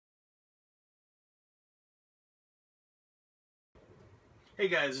Hey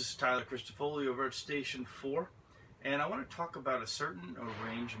guys, this is Tyler Christifulli over at Station 4, and I want to talk about a certain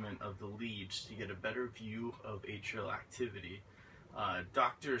arrangement of the leads to get a better view of atrial activity.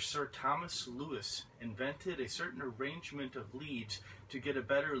 Dr. Sir Thomas Lewis invented a certain arrangement of leads to get a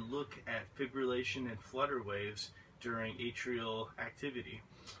better look at fibrillation and flutter waves during atrial activity.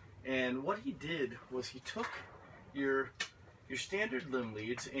 And what he did was he took your standard limb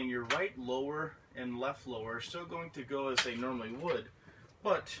leads, and your right lower and left lower are still going to go as they normally would,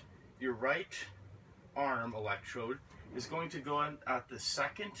 but your right arm electrode is going to go on at the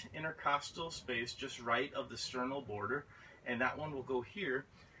second intercostal space just right of the sternal border, and that one will go here.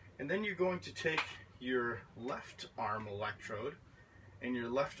 And then you're going to take your left arm electrode, and your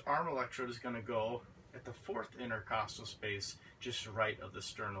left arm electrode is going to go at the fourth intercostal space just right of the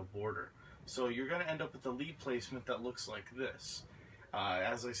sternal border. So you're going to end up with a lead placement that looks like this.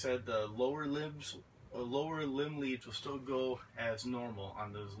 As I said, the lower limb leads will still go as normal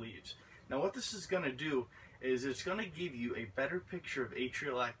on those leads. Now what this is going to do is it's going to give you a better picture of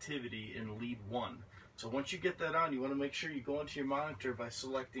atrial activity in lead 1. So once you get that on, you want to make sure you go into your monitor by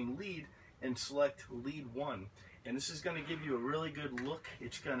selecting lead and select lead 1. And this is going to give you a really good look.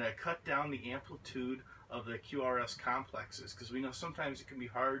 It's going to cut down the amplitude of the QRS complexes, because we know sometimes it can be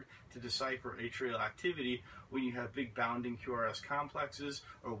hard to decipher atrial activity when you have big bounding QRS complexes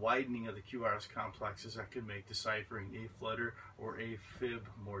or widening of the QRS complexes that can make deciphering a flutter or a fib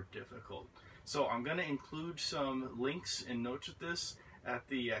more difficult. So I'm going to include some links and notes with this at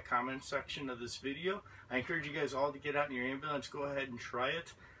the comment section of this video. I encourage you guys all to get out in your ambulance, go ahead and try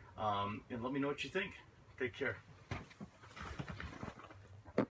it, and let me know what you think. Take care.